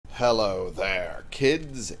Hello there,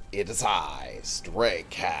 kids. It is I, Stray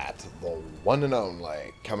Cat, the one and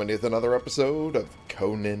only, coming with another episode of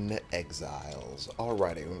Conan Exiles.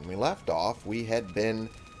 Alrighty, when we left off, we had been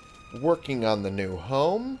working on the new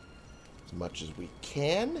home as much as we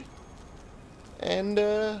can. And,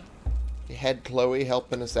 we had Chloe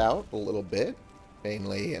helping us out a little bit,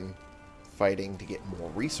 mainly in fighting to get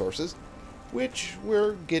more resources, which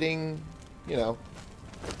we're getting, you know,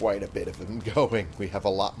 quite a bit of them going. We have a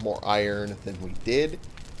lot more iron than we did.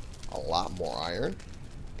 A lot more iron.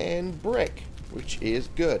 And brick, which is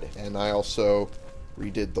good. And I also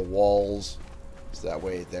redid the walls, so that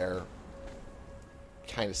way they're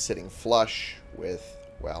kind of sitting flush with,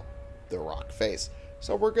 well, the rock face.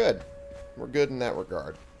 So we're good. We're good in that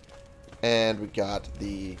regard. And we got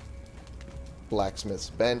the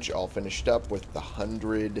blacksmith's bench all finished up with the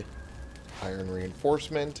 100 iron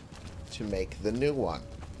reinforcement to make the new one.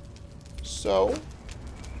 So,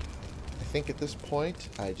 I think at this point,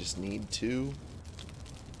 I just need to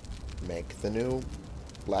make the new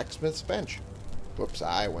blacksmith's bench. Whoops,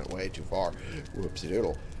 I went way too far. Whoopsie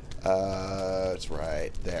doodle. It's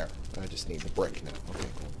right there. I just need the brick now. Okay,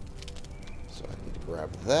 cool. So I need to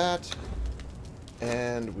grab that,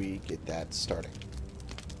 and we get that starting.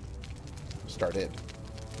 Started.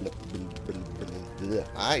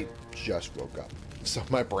 I just woke up, so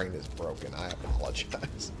my brain is broken. I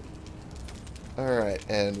apologize. Alright,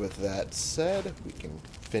 and with that said, we can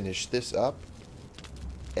finish this up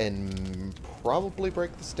and probably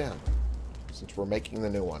break this down, since we're making the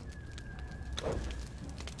new one.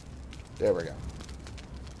 There we go.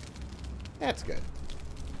 That's good.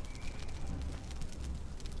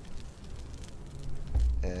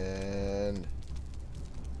 And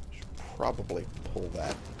should probably pull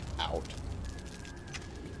that out,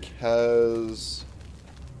 because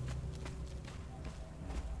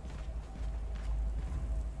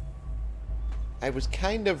I was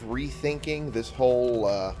kind of rethinking this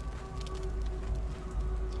whole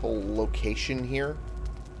location here,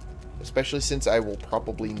 especially since I will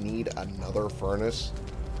probably need another furnace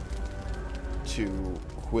to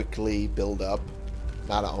quickly build up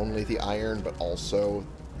not only the iron but also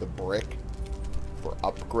the brick for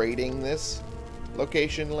upgrading this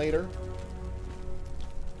location later,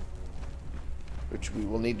 which we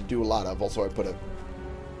will need to do a lot of. Also, I put a,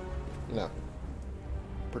 you know,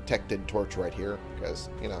 protected torch right here because,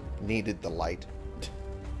 you know, needed the light.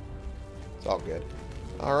 It's all good.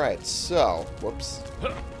 Alright, so, whoops.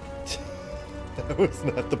 That was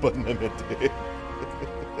not the button I meant to hit.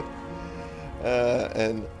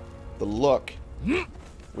 And the look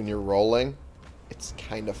when you're rolling, it's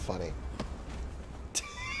kind of funny.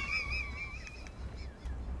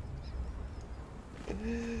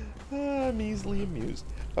 I'm easily amused.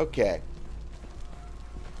 Okay.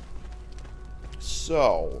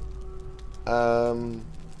 So,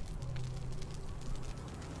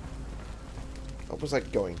 what was I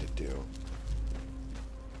going to do?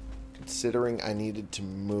 Considering I needed to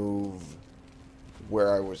move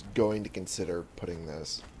where I was going to consider putting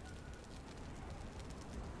this.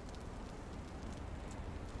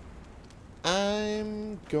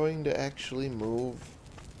 I'm going to actually move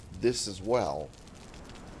this as well.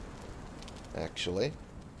 Actually,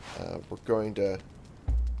 we're going to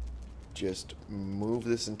just move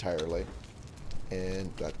this entirely,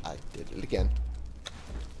 and I did it again.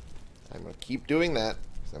 I'm going to keep doing that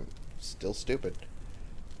because I'm still stupid.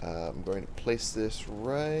 I'm going to place this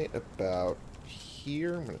right about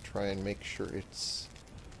here. I'm going to try and make sure it's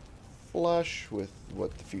flush with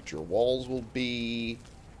what the future walls will be.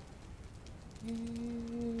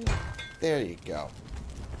 There you go.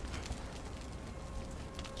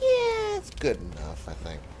 Yeah, it's good enough, I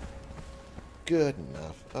think. Good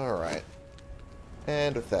enough. Alright.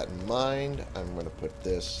 And with that in mind, I'm going to put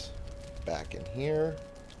this back in here.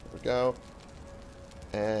 There we go.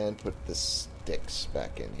 And put the sticks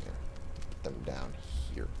back in here. Put them down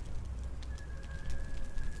here.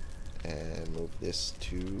 And move this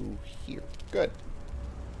to here. Good.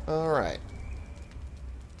 Alright.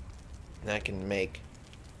 And I can make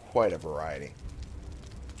quite a variety.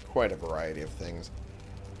 Quite a variety of things.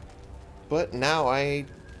 But now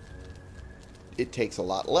it takes a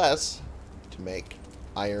lot less to make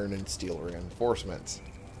iron and steel reinforcements,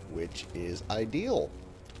 which is ideal.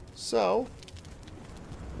 So,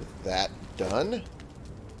 with that done,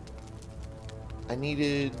 I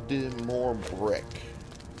needed more brick.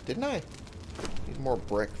 Didn't I? Need more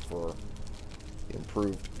brick for the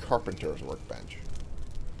improved carpenter's workbench.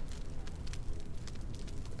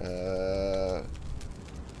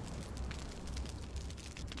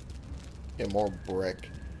 Yeah, more brick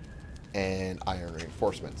and iron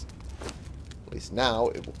reinforcements. At least now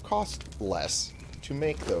it will cost less to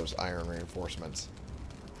make those iron reinforcements.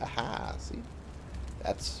 Haha, see?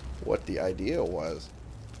 That's what the idea was.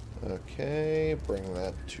 Okay, bring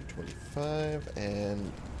that to 25 and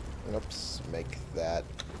oops, make that.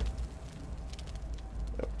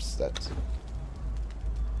 Oops, that's.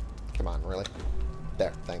 Come on, really?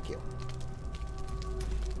 There, thank you.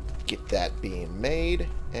 Get that being made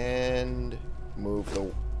and move the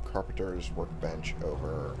carpenter's workbench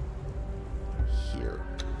over here.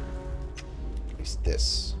 At least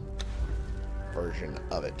this version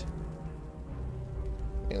of it.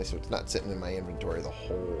 Mainly so it's not sitting in my inventory the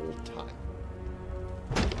whole time.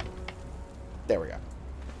 There we go.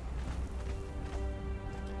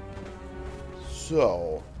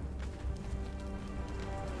 So,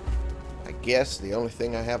 I guess the only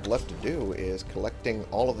thing I have left to do is collecting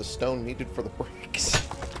all of the stone needed for the bricks.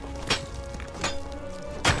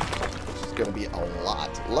 Which is going to be a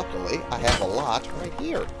lot. Luckily, I have a lot right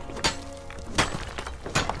here.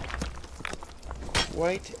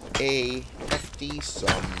 Quite a hefty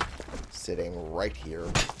sum sitting right here.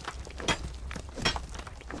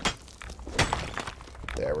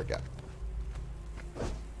 There we go.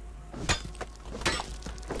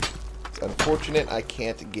 It's unfortunate I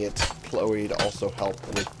can't get Chloe to also help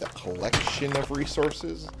with the collection of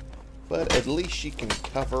resources, but at least she can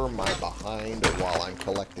cover my behind while I'm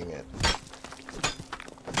collecting it.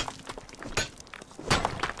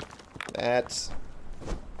 That's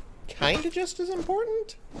kind of just as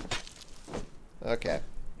important? Okay.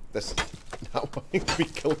 This is not wanting to be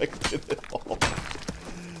collected at all.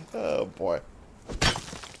 Oh, boy.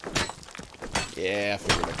 Yeah, I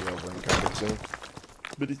figured I'd be over encumbered soon.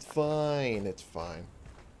 But it's fine. It's fine.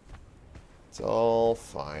 It's all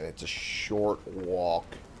fine. It's a short walk.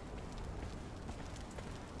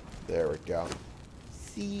 There we go.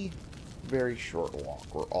 See? Very short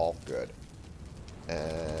walk. We're all good.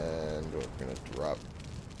 And we're going to drop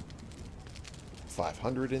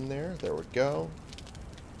 500 in there. There we go.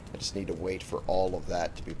 I just need to wait for all of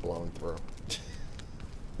that to be blown through.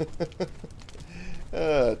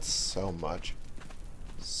 It's so much.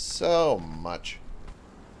 So much.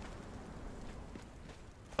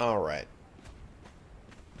 Alright.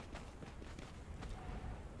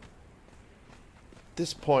 At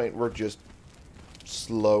this point, we're just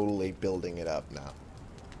slowly building it up now.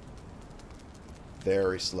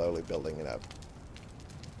 Very slowly building it up.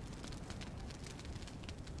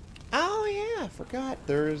 Oh yeah, I forgot.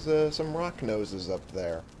 There's some rock noses up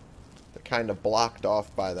there. They're kind of blocked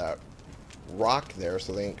off by that rock there,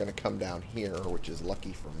 so they ain't going to come down here, which is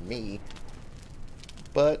lucky for me.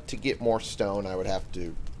 But to get more stone, I would have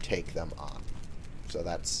to take them on. So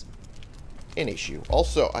that's an issue.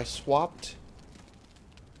 Also, I swapped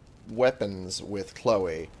weapons with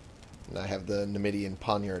Chloe. And I have the Numidian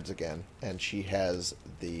poniards again. And she has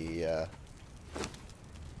the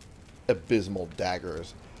abysmal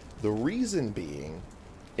daggers. The reason being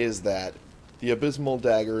is that the abysmal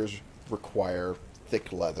daggers require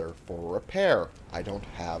thick leather for repair. I don't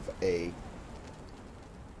have a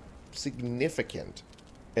significant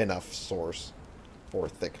enough source for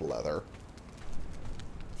thick leather,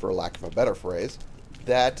 for lack of a better phrase,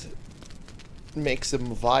 that makes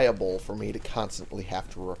them viable for me to constantly have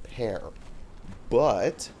to repair.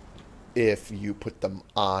 But if you put them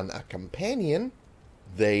on a companion,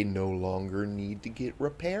 they no longer need to get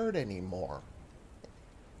repaired anymore.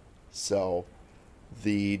 So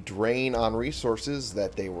the drain on resources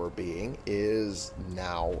that they were being is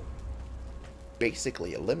now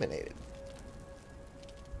basically eliminated.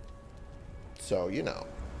 So, you know,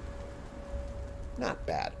 not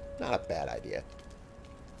bad. Not a bad idea.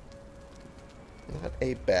 Not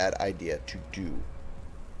a bad idea to do.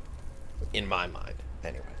 In my mind,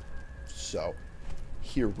 anyway. So,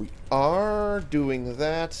 here we are doing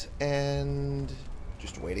that, and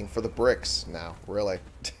just waiting for the bricks now, really.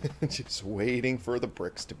 Just waiting for the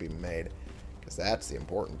bricks to be made, because that's the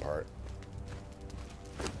important part.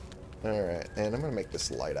 Alright, and I'm going to make this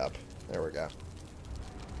light up. There we go.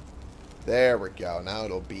 There we go. Now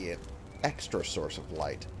it'll be an extra source of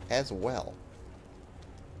light as well.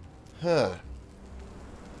 Huh.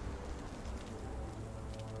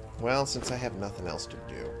 Well, since I have nothing else to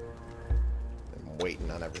do, I'm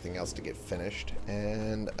waiting on everything else to get finished,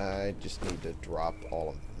 and I just need to drop all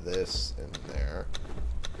of this in there,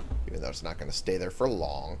 even though it's not going to stay there for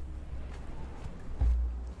long.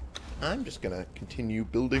 I'm just going to continue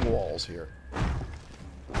building walls here.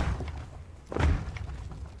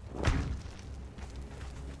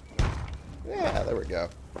 Yeah, there we go.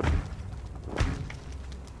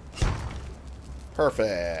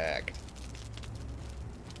 Perfect.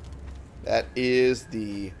 That is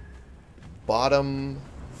the bottom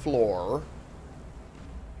floor,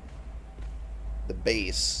 the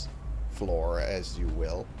base floor, as you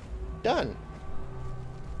will, done.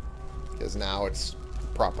 Because now it's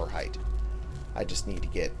proper height. I just need to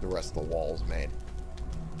get the rest of the walls made.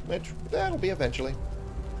 Which, that'll be eventually.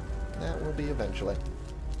 That will be eventually.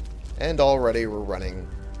 And already we're running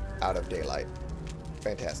out of daylight.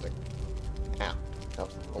 Fantastic. Ow. That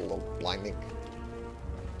was a little blinding.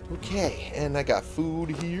 Okay, and I got food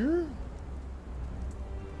here.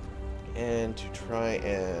 And to try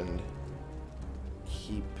and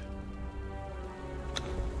keep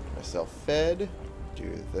myself fed,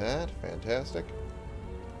 do that. Fantastic.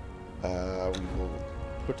 We will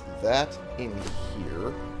put that in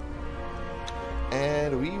here.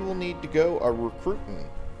 And we will need to go recruiting.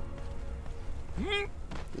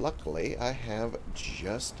 Luckily, I have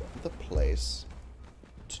just the place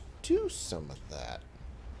to do some of that.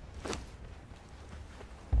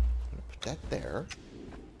 Put that there.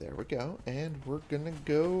 There we go. And we're going to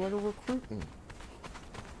go recruiting.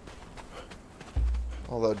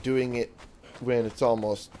 Although doing it when it's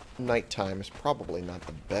almost nighttime is probably not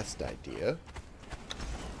the best idea.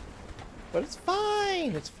 But it's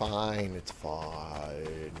fine. It's fine. It's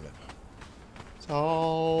fine. It's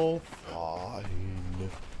all fine.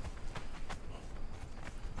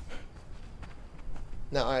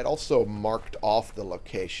 Now, I had also marked off the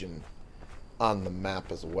location on the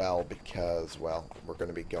map as well because, well, we're going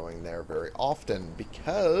to be going there very often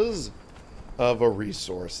because of a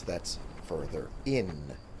resource that's further in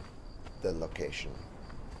the location.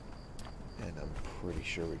 And I'm pretty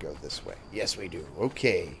sure we go this way. Yes, we do.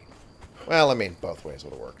 Okay. Well, I mean, both ways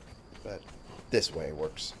would work. But this way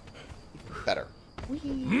works better.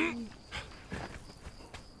 Whee!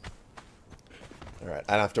 Alright,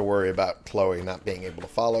 I don't have to worry about Chloe not being able to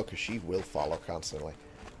follow, because she will follow constantly.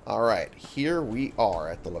 Alright, here we are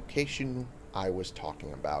at the location I was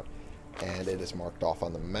talking about. And it is marked off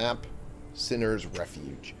on the map. Sinner's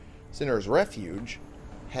Refuge. Sinner's Refuge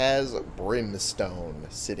has brimstone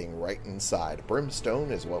sitting right inside.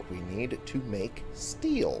 Brimstone is what we need to make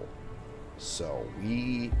steel. So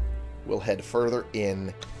we will head further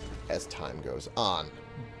in as time goes on.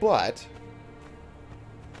 But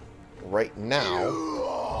right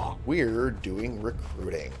now, we're doing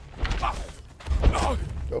recruiting.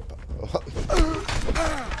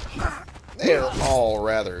 They're all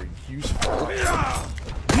rather useful.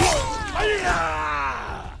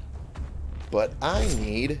 But I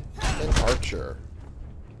need an archer.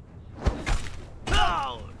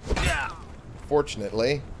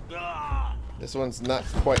 Fortunately, this one's not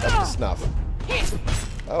quite up to snuff.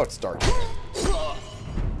 Oh, it's dark here. Oh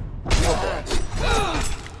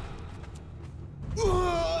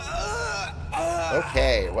boy.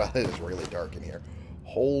 Okay, well, it is really dark in here.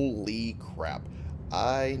 Holy crap.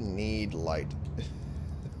 I need light.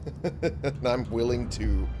 And I'm willing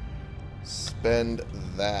to spend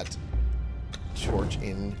that torch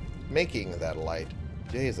in making that light.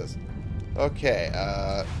 Jesus. Okay,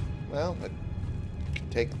 well, I can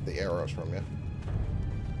take the arrows from you.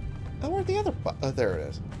 Oh, where'd the other there it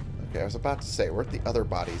is. Okay, I was about to say, where'd the other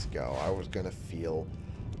bodies go? I was gonna feel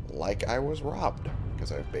like I was robbed,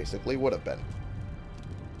 because I basically would have been.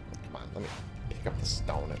 Come on, let me pick up the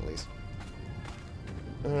stone at least.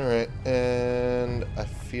 Alright, and I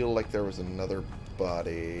feel like there was another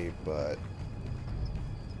body, but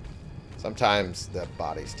sometimes the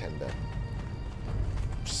bodies tend to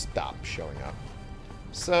stop showing up.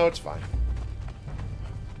 So it's fine.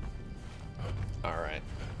 Alright.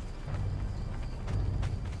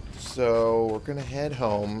 So we're going to head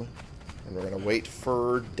home, and we're going to wait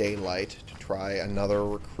for daylight to try another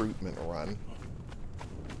recruitment run.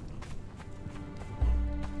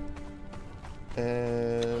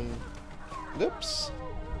 And oops.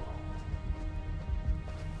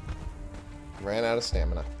 Ran out of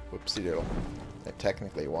stamina. Whoopsie doodle. I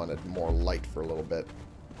technically wanted more light for a little bit.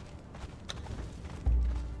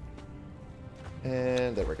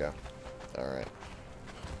 And there we go. Alright.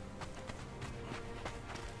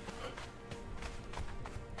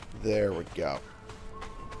 There we go.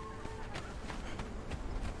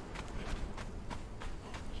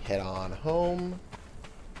 Head on home.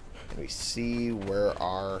 And we see where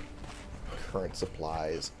our current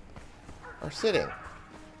supplies are sitting. I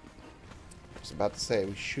was about to say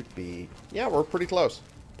we should be... Yeah, we're pretty close.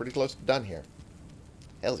 Pretty close to done here.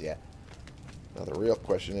 Hells yeah. Now the real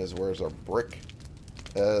question is, where's our brick?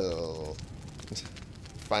 Oh.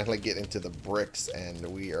 Finally getting to the bricks, and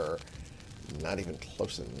we are not even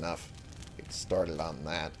close enough. Get started on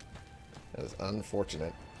that. That is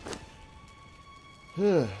unfortunate.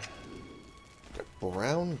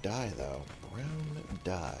 Brown dye, though. Brown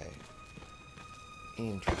dye.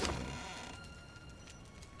 Interesting.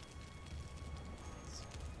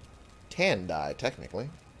 Tan dye, technically.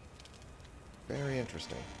 Very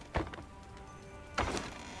interesting.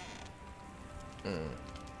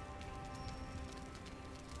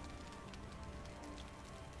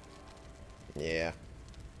 Yeah.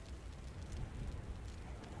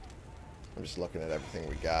 I'm just looking at everything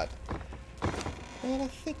we got. And I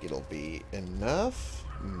think it'll be enough.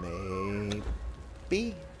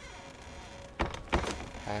 Maybe.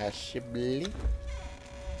 Possibly.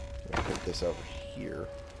 I'll put this over here.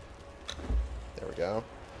 There we go.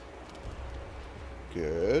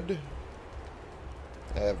 Good.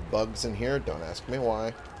 I have bugs in here. Don't ask me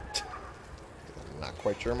why. I'm not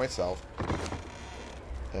quite sure myself.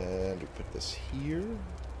 And we put this here.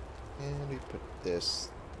 And we put this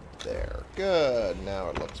there. Good. Now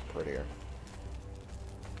it looks prettier.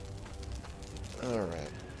 Alright.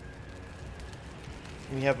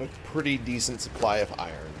 We have a pretty decent supply of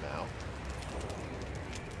iron now.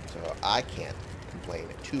 So I can't complain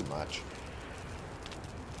too much.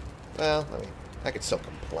 Well, I mean, I could still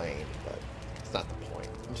complain, but it's not the point.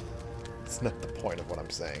 It's not the point of what I'm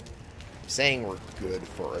saying. I'm saying we're good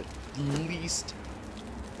for at least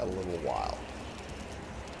a little while.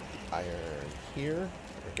 Iron here. There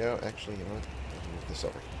we go. Actually, you know what? I'll move this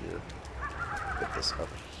over here. Put this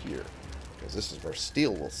over here. Because this is where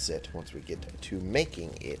steel will sit once we get to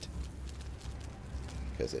making it.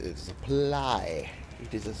 Because it is a supply.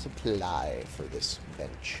 It is a supply for this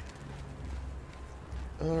bench.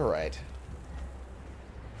 Alright.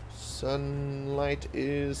 Sunlight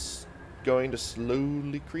is going to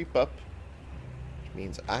slowly creep up. Which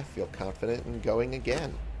means I feel confident in going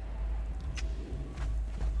again.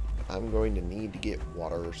 I'm going to need to get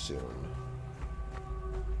water soon.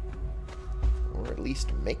 Or at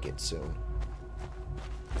least make it soon.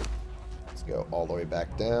 Let's go all the way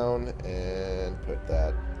back down and put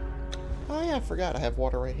that... Oh yeah, I forgot I have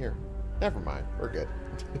water right here. Never mind. We're good.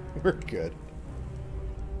 We're good.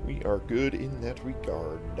 We are good in that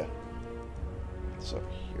regard. So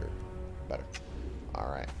here. Better.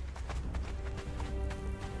 Alright.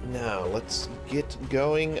 Now, let's get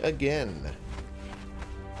going again.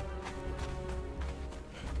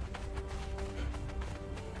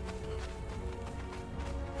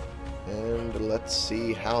 And let's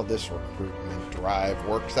see how this recruitment drive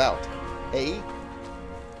works out. Hey?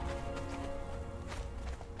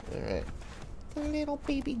 Alright. The little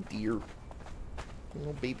baby deer.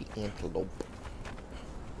 Little baby antelope.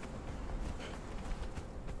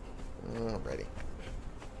 Alrighty.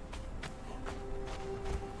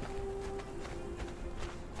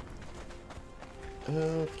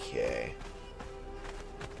 Okay.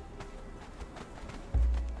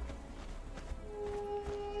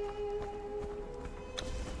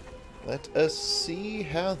 Let us see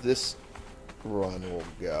how this run will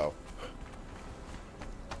go.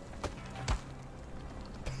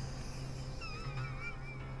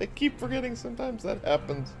 I keep forgetting sometimes that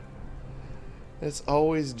happens. It's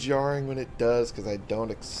always jarring when it does because I don't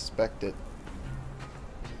expect it.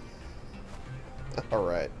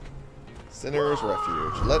 Alright. Sinner's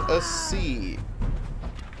Refuge. Let us see.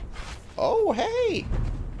 Oh, hey!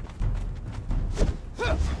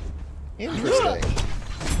 Interesting.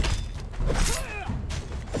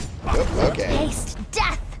 Oh, okay. Taste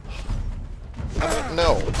death.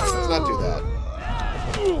 No, let's not do that.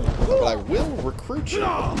 But I will recruit you.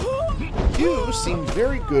 You seem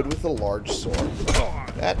very good with a large sword.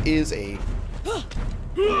 That is a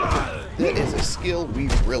skill we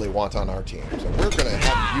really want on our team. So we're gonna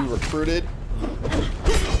have you recruited.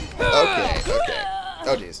 Okay.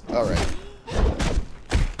 Oh jeez. Alright.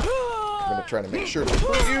 I'm gonna try to make sure to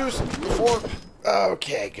recruit you before.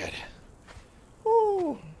 Okay, good.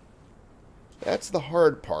 Woo. That's the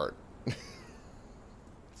hard part.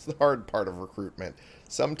 It's the hard part of recruitment.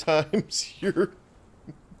 Sometimes your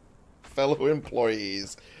fellow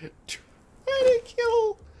employees try to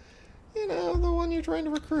kill, you know, the one you're trying to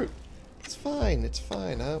recruit. It's fine. It's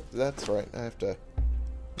fine. That's right. I have to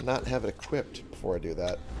not have it equipped before I do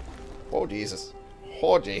that. Oh, Jesus.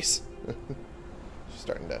 Oh, jeez. She's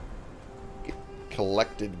starting to get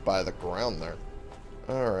collected by the ground there.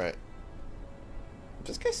 Alright.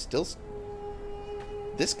 This guy's still...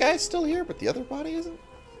 This guy's still here, but the other body isn't?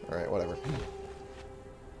 Alright, whatever.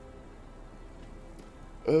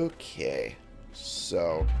 Okay.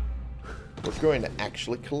 So, we're going to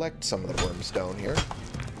actually collect some of the brimstone here.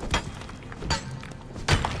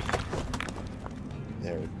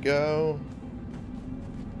 There we go.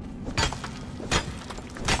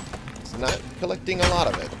 It's not collecting a lot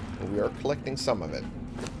of it, but we are collecting some of it.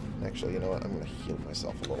 Actually, you know what? I'm going to heal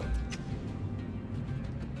myself a little.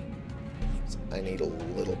 I need a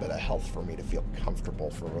little bit of health for me to feel comfortable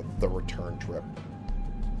for the return trip.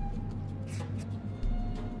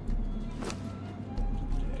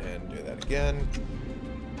 And do that again.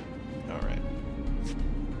 Alright.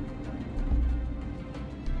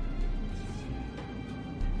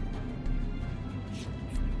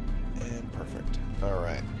 And perfect.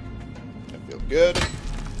 Alright. I feel good.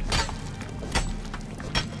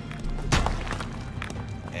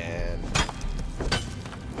 And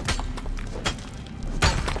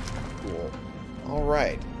cool.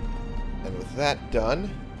 Alright. And with that done,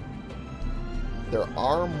 there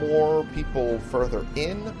are more people further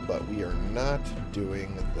in, but we are not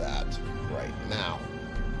doing that right now.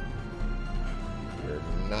 We're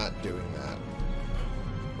not doing that.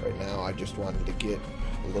 Right now, I just wanted to get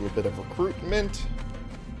a little bit of recruitment.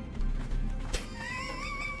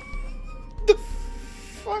 The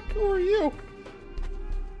fuck who are you?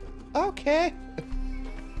 Okay.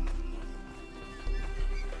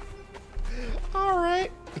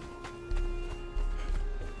 Alright.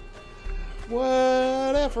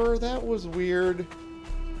 Whatever, that was weird.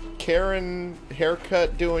 Karen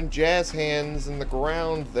haircut doing jazz hands in the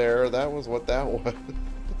ground there. That was what that was.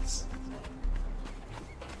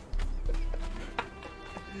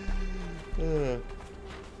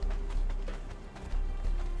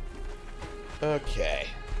 Okay.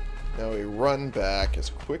 Now we run back as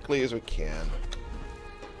quickly as we can.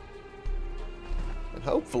 And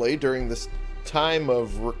hopefully during this time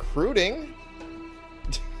of recruiting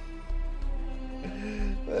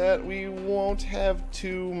that we won't have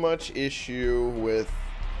too much issue with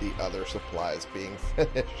the other supplies being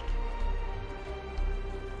finished.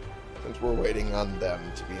 Since we're waiting on them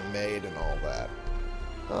to be made and all that.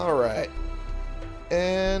 Alright.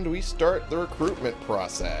 And we start the recruitment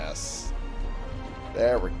process.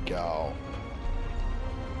 There we go.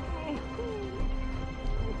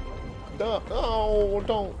 No,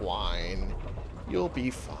 don't whine. You'll be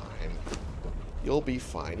fine. You'll be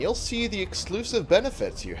fine. You'll see the exclusive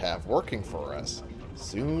benefits you have working for us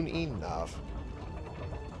soon enough.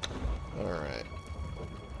 Alright.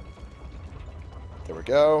 There we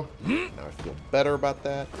go. Now I feel better about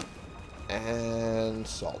that. And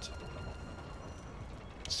salt.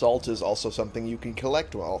 Salt is also something you can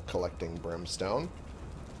collect while collecting brimstone.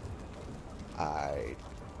 I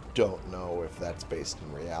don't know if that's based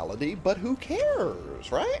in reality, but who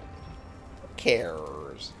cares, right? Who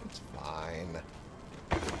cares? It's fine.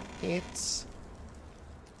 It's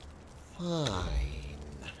fine.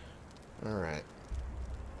 Alright.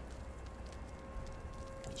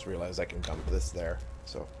 Just realized I can dump this there,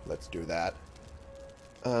 so let's do that.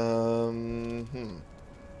 Yeah,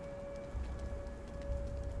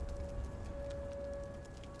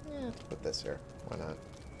 let's put this here. Why not?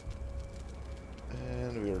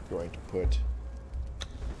 And we are going to put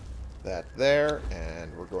that there,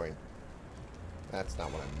 and we're going... That's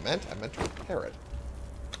not what I meant. I meant to repair it.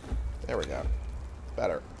 There we go.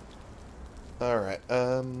 Better. Alright,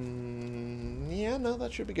 yeah, no,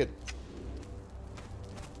 that should be good.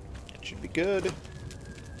 It should be good.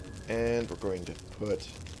 And we're going to put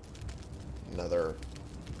another...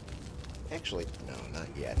 Actually, no, not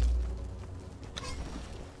yet.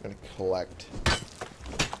 I'm going to collect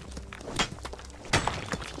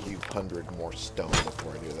a few hundred more stone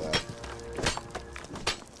before I do that.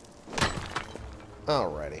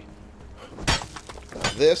 Alrighty. Now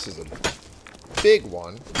this is a big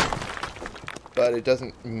one, but it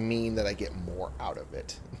doesn't mean that I get more out of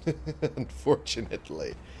it.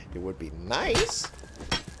 Unfortunately. It would be nice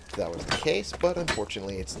if that was the case, but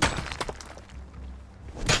unfortunately it's not.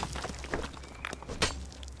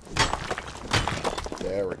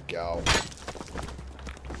 There we go.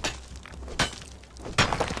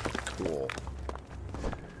 Cool.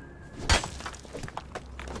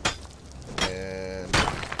 And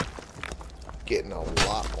getting a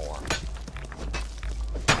lot more.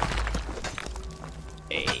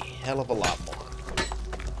 A hell of a lot more.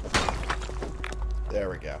 There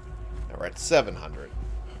we go. Now we're at 700.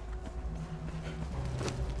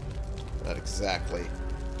 Not exactly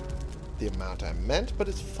the amount I meant, but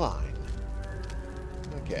it's fine.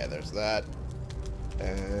 Okay, there's that.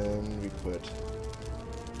 And we put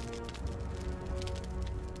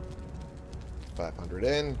 500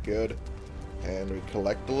 in. Good. And we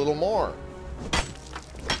collect a little more.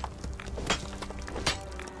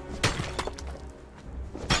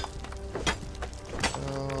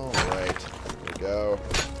 Alright. Here we go.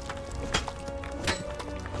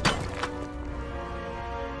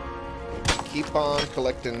 Keep on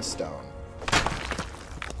collecting stone.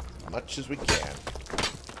 As much as we can.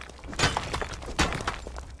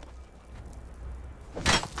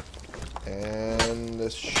 And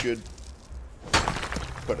this should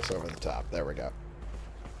put us over the top. There we go.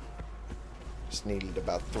 Just needed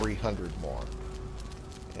about 300 more.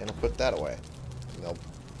 And I'll put that away. And they'll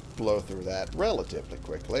blow through that relatively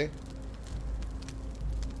quickly.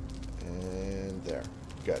 And there.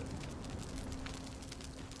 Good.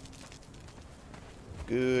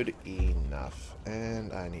 Good enough.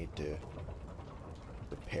 And I need to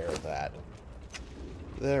repair that.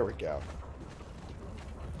 There we go.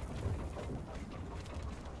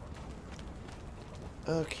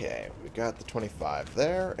 Okay, we got the 25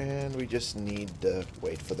 there, and we just need to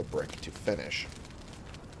wait for the brick to finish.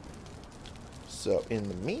 So, in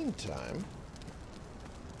the meantime...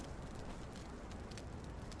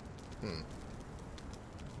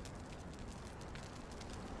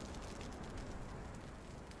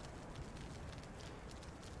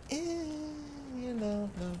 no,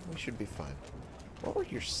 we should be fine. What were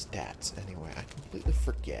your stats, anyway? I completely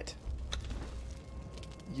forget.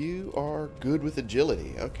 You are good with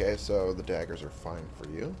agility. Okay, so the daggers are fine for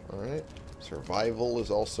you. Alright. Survival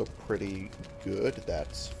is also pretty good.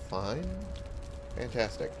 That's fine.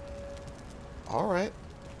 Fantastic. Alright.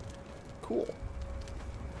 Cool.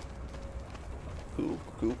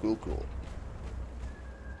 Cool.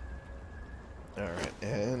 Alright,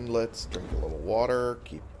 and let's drink a little water.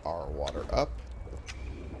 Keep our water up.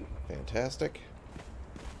 Fantastic.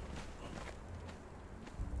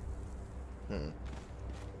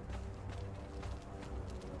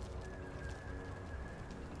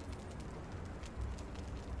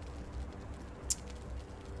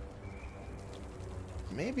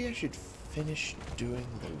 Maybe I should finish doing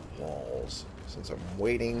the walls, since I'm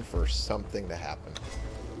waiting for something to happen.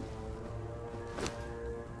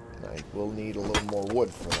 And I will need a little more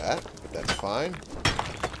wood for that, but that's fine.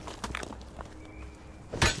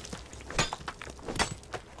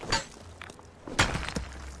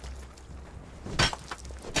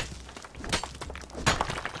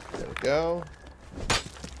 There we go.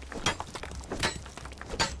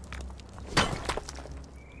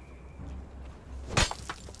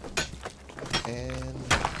 And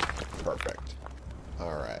perfect.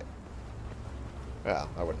 Alright. Well,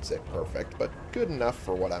 I wouldn't say perfect, but good enough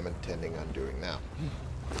for what I'm intending on doing now.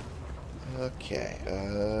 Okay,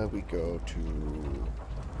 we go to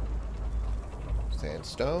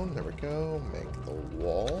sandstone. There we go. Make the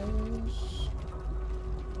walls.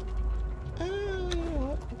 You know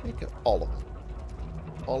what? Make it all of them.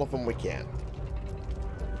 All of them we can.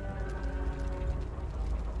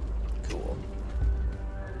 Cool.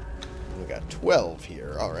 We got 12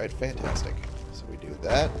 here. Alright, fantastic. So we do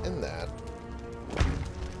that and that.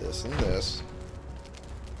 This and this.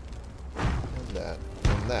 And that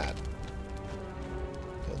and that.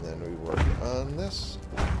 And then we work on this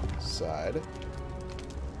side.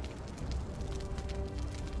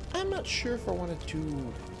 I'm not sure if I want to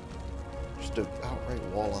do just an outright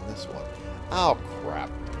wall on this one. Oh,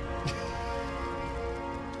 crap.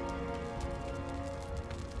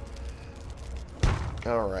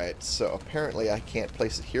 Alright, so apparently I can't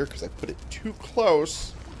place it here because I put it too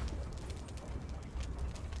close.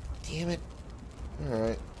 Damn it.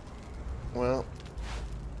 Alright. Well.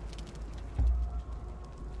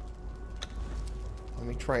 Let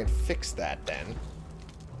me try and fix that then.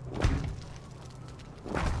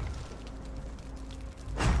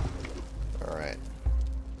 Alright.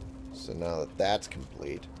 So now that that's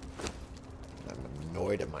complete, I'm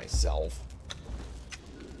annoyed at myself.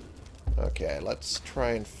 Okay, let's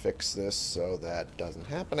try and fix this so that doesn't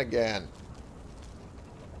happen again.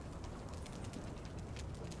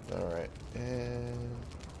 Alright, and...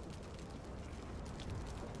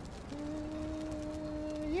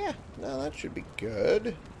 yeah, no, that should be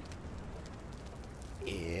good.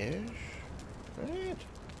 Ish. Right.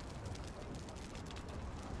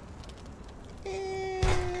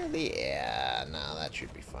 And yeah, no, that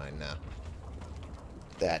should be fine now.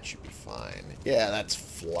 That should be fine. Yeah, that's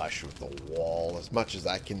flush with the wall as much as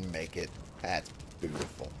I can make it. That's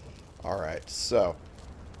beautiful. Alright, so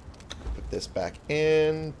put this back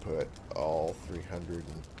in. Put all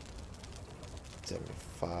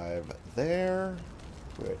 375 there.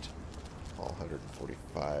 Put all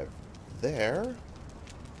 145 there.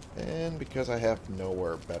 And because I have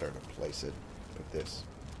nowhere better to place it, put this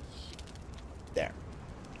there.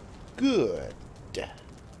 Good. Good.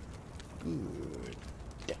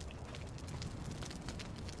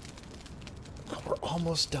 We're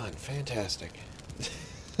almost done. Fantastic.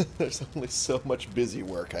 There's only so much busy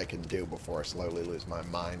work I can do before I slowly lose my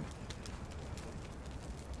mind.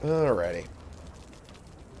 Alrighty.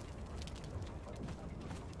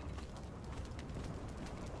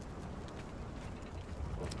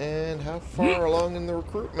 And how far along in the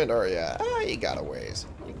recruitment are you? Ah, you got a ways.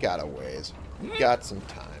 You got a ways. We got some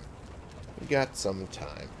time. We got some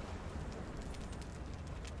time.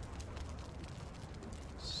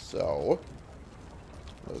 So,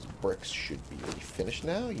 those bricks should be finished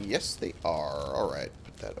now. Yes, they are. Alright,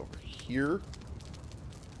 put that over here.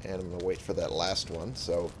 And I'm going to wait for that last one.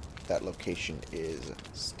 So, that location is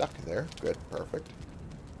stuck there. Good, perfect.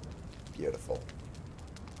 Beautiful.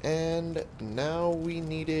 And now we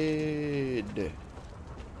needed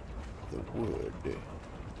the wood. There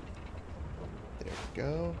we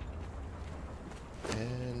go.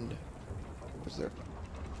 And was there...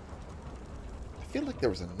 I feel like there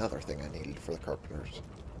was another thing I needed for the carpenter's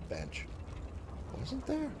bench. Wasn't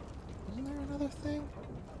there? Wasn't there another thing?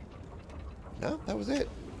 No, that was it.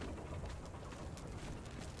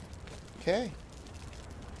 Okay.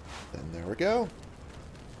 Then there we go.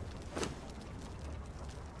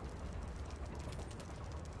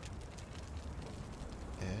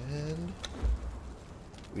 And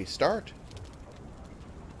we start.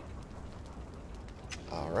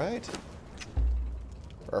 Alright.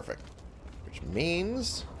 Perfect. Which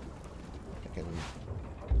means I can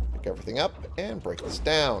pick everything up and break this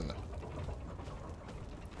down.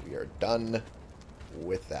 We are done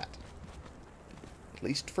with that. At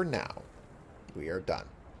least for now. We are done.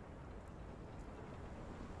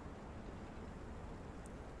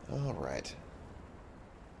 Alright.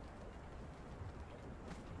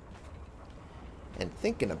 And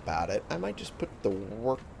thinking about it, I might just put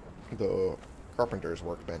the carpenter's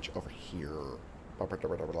workbench over here. Blah, blah,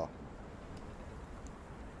 blah, blah, blah.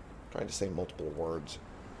 Trying to say multiple words.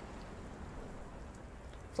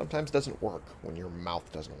 Sometimes doesn't work when your mouth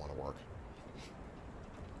doesn't want to work.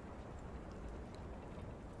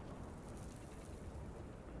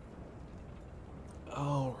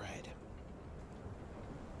 All right.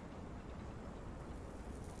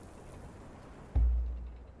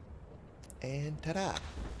 And ta-da!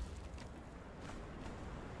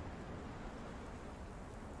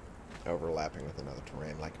 Overlapping with another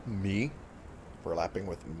terrain like me. Overlapping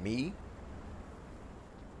with me.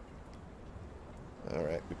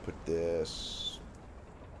 Alright, we put this...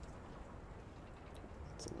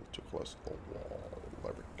 It's a little too close to the wall.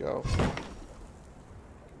 There we go.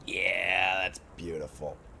 Yeah, that's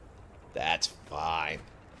beautiful. That's fine.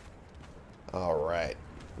 Alright,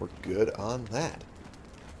 we're good on that.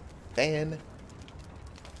 Fan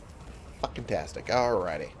fucking tastic.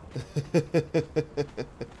 Alrighty.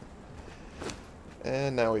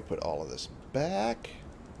 And now we put all of this back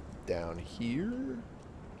down here. And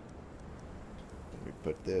we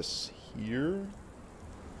put this here.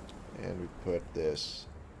 And we put this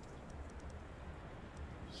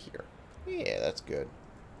here. Yeah, that's good.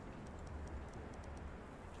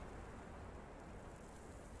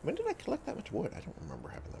 When did I collect that much wood? I don't remember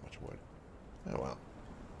having that much wood. Oh well.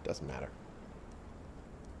 Doesn't matter.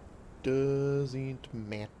 Doesn't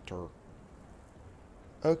matter.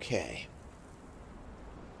 Okay.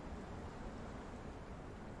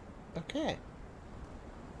 Okay.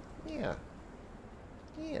 Yeah.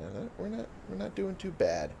 Yeah, we're not doing too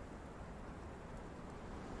bad.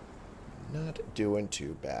 Not doing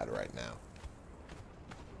too bad right now.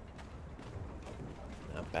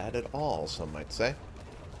 Not bad at all, some might say.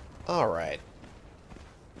 Alright.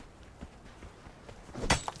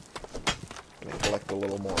 Gonna collect a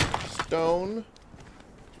little more stone.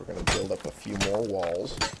 We're gonna build up a few more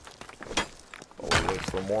walls. While we wait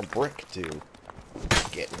for more brick to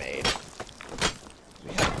get made.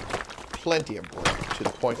 We have plenty of brick, to the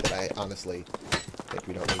point that I honestly think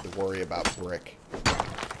we don't need to worry about brick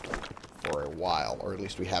for a while, or at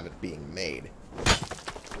least we have it being made.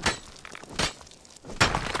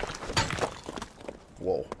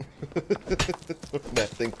 Whoa. When that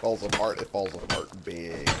thing falls apart, it falls apart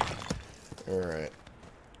big. Alright.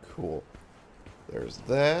 Cool. There's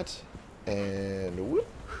that. And whoop.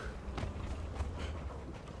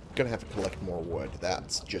 Gonna have to collect more wood.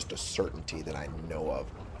 That's just a certainty that I know of.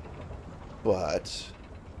 But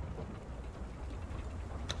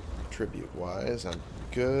tribute-wise, I'm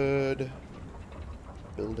good.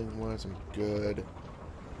 Building-wise, I'm good.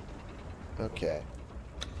 Okay.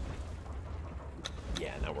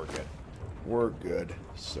 Yeah, no, we're good. We're good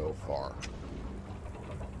so far.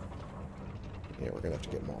 Yeah, we're gonna have to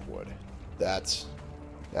get more wood. That's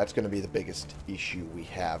going to be the biggest issue we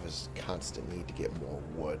have, is constant need to get more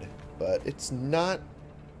wood. But it's not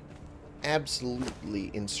absolutely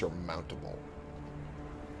insurmountable.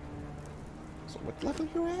 So what level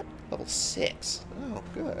you at? Level 6. Oh,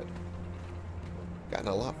 good. Gotten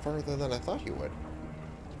a lot further than I thought you would.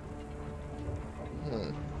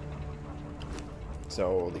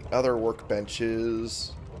 So the other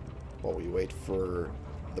workbenches, while we wait for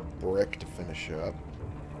the brick to finish up.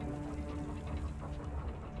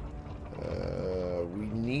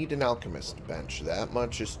 need an alchemist bench. That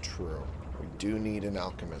much is true. We do need an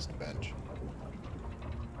alchemist bench.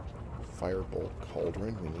 Firebolt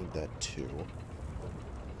cauldron. We need that too.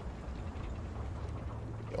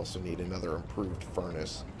 We also need another improved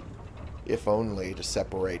furnace. If only to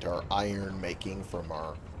separate our iron making from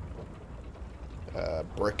our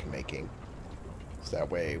brick making. So that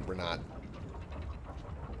way we're not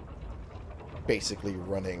basically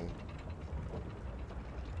running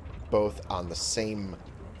both on the same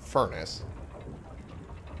furnace.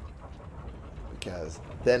 Because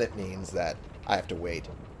then it means that I have to wait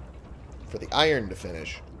for the iron to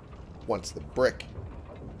finish once the brick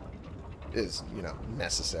is, you know,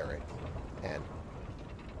 necessary. And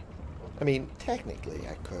I mean, technically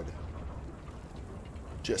I could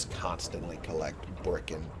just constantly collect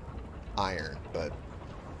brick and iron, but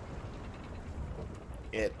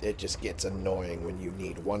it just gets annoying when you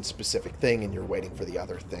need one specific thing and you're waiting for the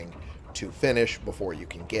other thing to finish before you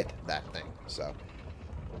can get that thing. So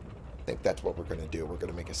I think that's what we're going to do. We're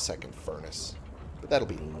going to make a second furnace, but that'll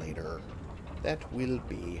be later. That will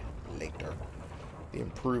be later. The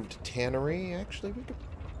improved tannery, actually, we could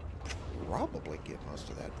probably get most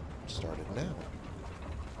of that started now.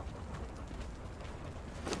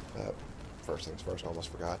 First things first,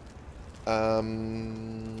 almost forgot.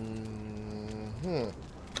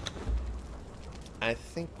 I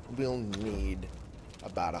think we'll need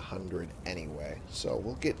about 100 anyway, so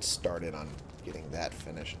we'll get started on getting that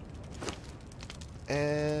finished.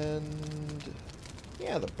 And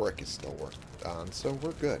yeah, the brick is still worked on, so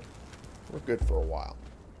we're good. We're good for a while.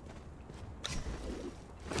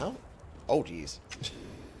 How? Oh, geez.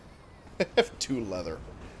 I have 2 leather.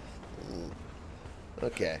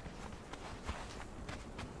 Okay.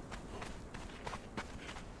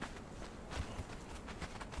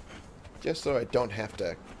 Just so I don't have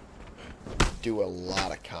to do a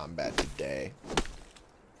lot of combat today,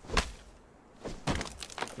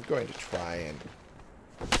 I'm going to try and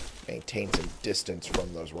maintain some distance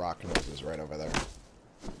from those rock noses right over there.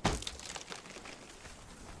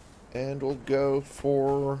 And we'll go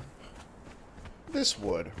for this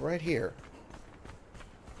wood right here.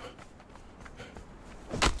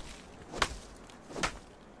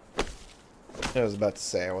 I was about to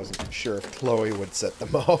say I wasn't sure if Chloe would set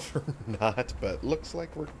them off or not, but looks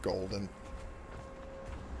like we're golden.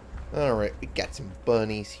 Alright, we got some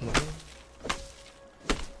bunnies here.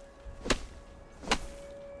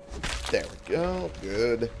 There we go.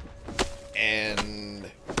 Good. And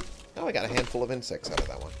oh, I got a handful of insects out of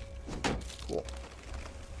that one. Cool.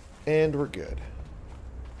 And we're good.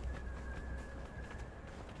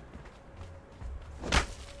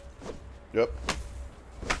 Yep.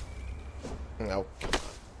 No, come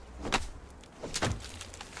on.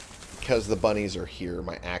 Because the bunnies are here,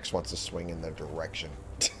 my axe wants to swing in their direction.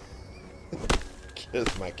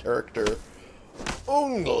 Because my character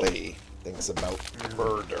only thinks about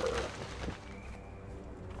murder.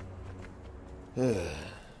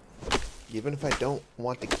 Even if I don't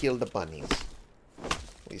want to kill the bunnies.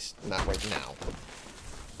 At least not right now.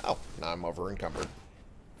 Oh, now I'm over encumbered.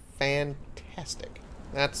 Fantastic.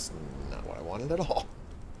 That's not what I wanted at all.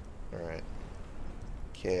 Alright.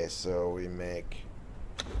 Okay, so we make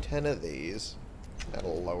 10 of these.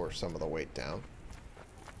 That'll lower some of the weight down.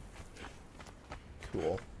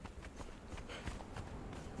 Cool.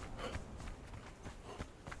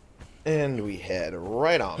 And we head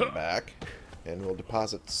right on back. And we'll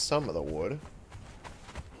deposit some of the wood.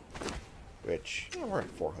 Which, yeah, we're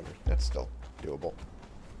at 400. That's still doable.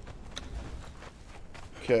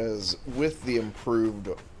 Because with the improved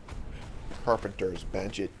carpenter's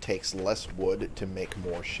bench, it takes less wood to make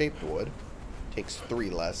more shaped wood. Takes 3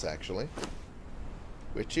 less, actually.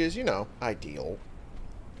 Which is, you know, ideal.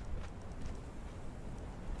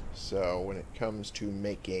 So, when it comes to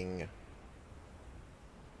making...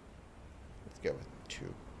 Let's go with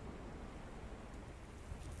 2.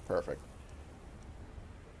 Perfect.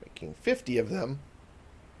 Making 50 of them.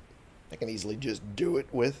 I can easily just do it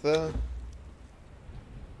with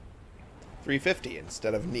 350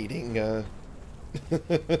 instead of needing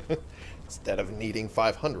instead of needing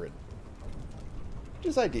 500, which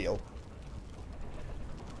is ideal.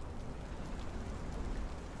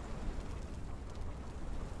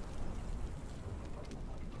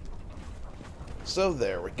 So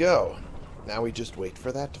there we go. Now we just wait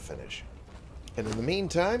for that to finish. And in the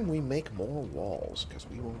meantime, we make more walls, because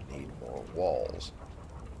we will need more walls.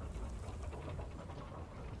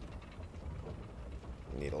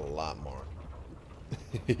 We need a lot more.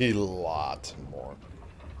 A lot more.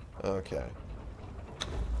 Okay.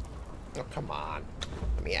 Oh, come on.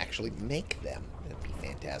 Let me actually make them. That'd be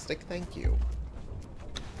fantastic. Thank you.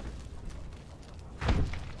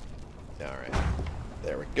 Alright.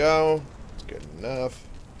 There we go. It's good enough.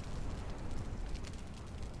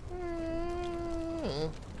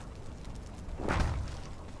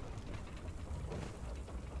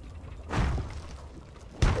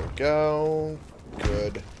 There we go.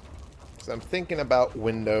 Good. Because I'm thinking about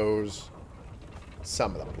windows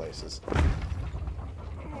some of the places.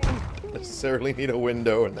 Don't necessarily need a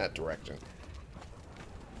window in that direction.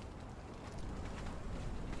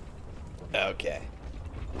 Okay.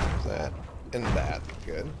 There's that and that.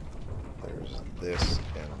 Good. There's this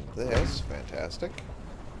and this. Fantastic.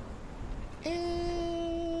 Yeah,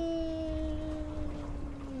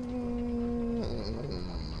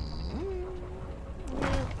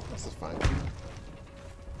 this is fine.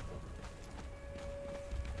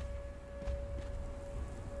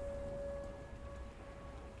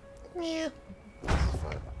 Yeah, this is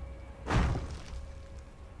fine.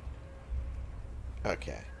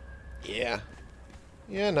 Okay. Yeah.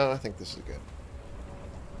 Yeah, no, I think this is good.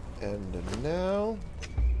 And now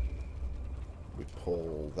we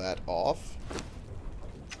pull that off.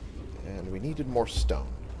 And we needed more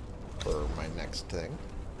stone for my next thing.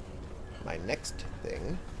 My next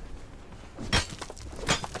thing.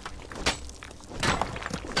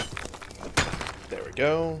 There we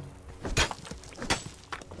go.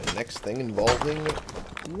 My next thing involving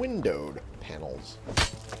windowed panels.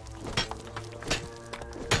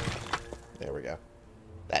 There we go.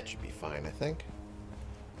 That should be fine, I think.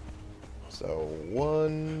 So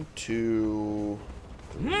 1, 2,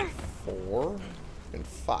 3, 4, and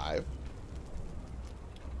 5.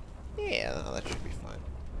 Yeah, no, that should be fine.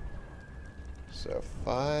 So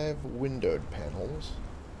 5 windowed panels,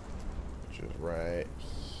 which is right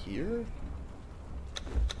here.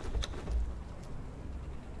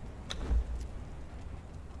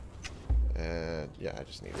 And yeah, I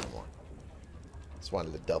just need one more. Just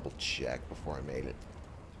wanted to double check before I made it.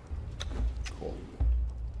 Cool.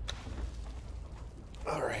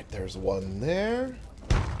 Alright, there's one there.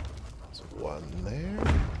 There's one there.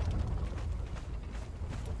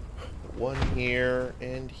 One here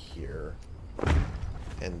and here.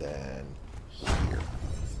 And then here.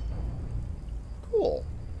 Cool.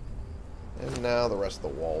 And now the rest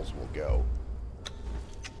of the walls will go.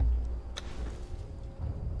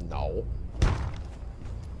 No.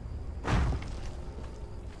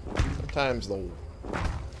 Sometimes the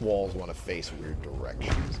walls want to face weird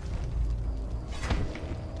directions.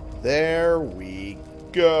 There we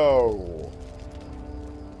go.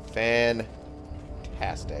 Fantastic.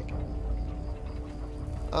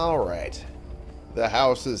 Alright. The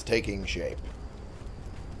house is taking shape.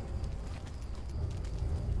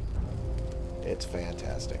 It's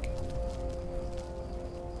fantastic.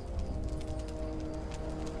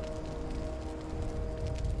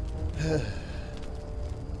 It's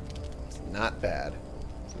not bad.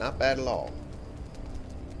 It's not bad at all.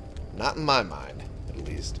 Not in my mind, at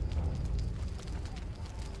least.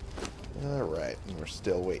 Alright, and we're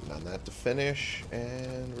still waiting on that to finish,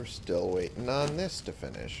 and we're still waiting on this to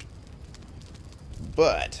finish.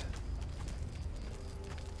 But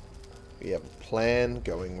we have a plan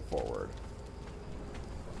going forward.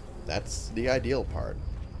 That's the ideal part.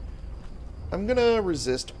 I'm gonna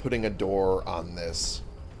resist putting a door on this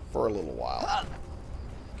for a little while.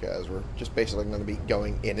 Because we're just basically going to be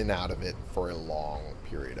going in and out of it for a long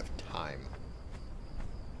period of time.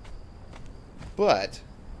 But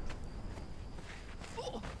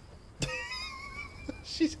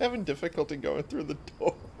she's having difficulty going through the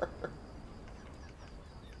door.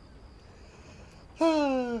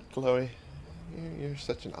 Ah, Chloe, you're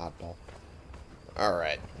such an oddball.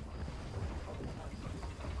 Alright.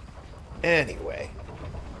 Anyway.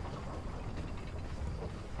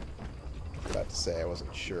 About to say I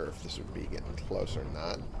wasn't sure if this would be getting close or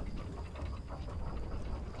not.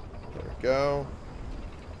 There we go.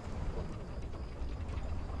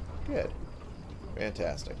 Good.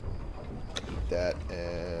 Fantastic. Eat that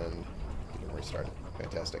and restart it.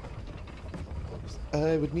 Fantastic.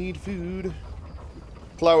 I would need food.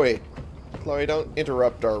 Chloe. Chloe, don't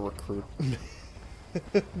interrupt our recruit.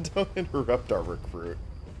 Don't interrupt our recruit.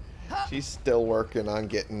 She's still working on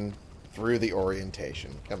getting through the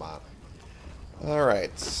orientation. Come on.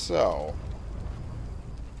 Alright, so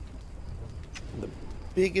the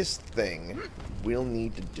biggest thing we'll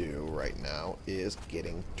need to do right now is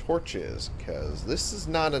getting torches, because this is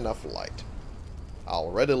not enough light. I'll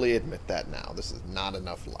readily admit that now. This is not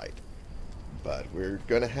enough light. But we're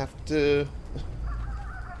gonna have to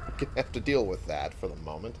deal with that for the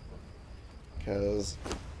moment. Because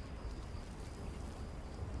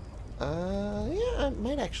yeah, I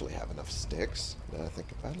might actually have enough sticks. Now that I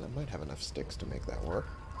think about it, I might have enough sticks to make that work.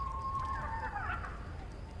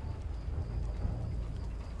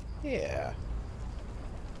 Yeah.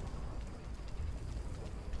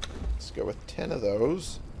 Let's go with 10 of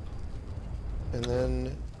those. And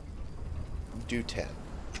then do 10.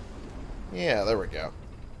 Yeah, there we go.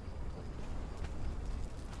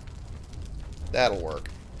 That'll work.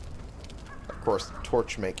 Of course, the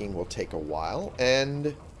torch making will take a while,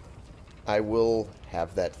 and I will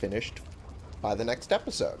have that finished by the next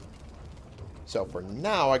episode. So for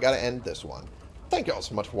now, I gotta end this one. Thank you all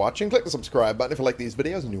so much for watching. Click the subscribe button if you like these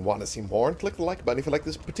videos and you want to see more, and click the like button if you like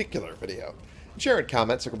this particular video. And share and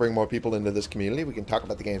comment so we can bring more people into this community. We can talk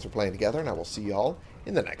about the games we're playing together, and I will see you all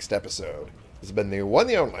in the next episode. This has been the one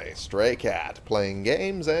and only Stray Cat, playing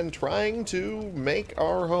games and trying to make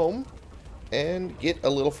our home and get a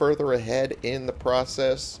little further ahead in the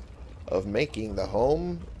process of making the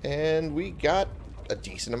home, and we got a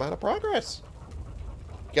decent amount of progress.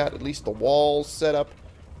 Got at least the walls set up,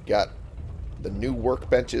 got the new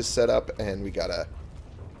workbenches set up, and we gotta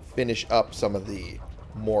finish up some of the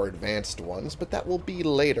more advanced ones, but that will be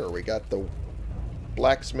later. We got the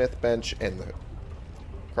blacksmith bench and the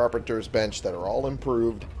carpenter's bench that are all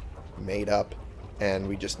improved, made up, and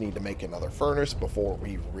we just need to make another furnace before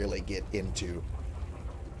we really get into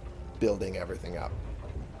building everything up.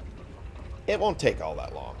 It won't take all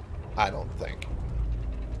that long, I don't think.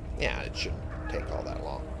 Yeah, it shouldn't take all that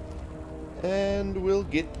long. And we'll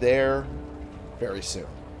get there very soon.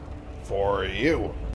 For you.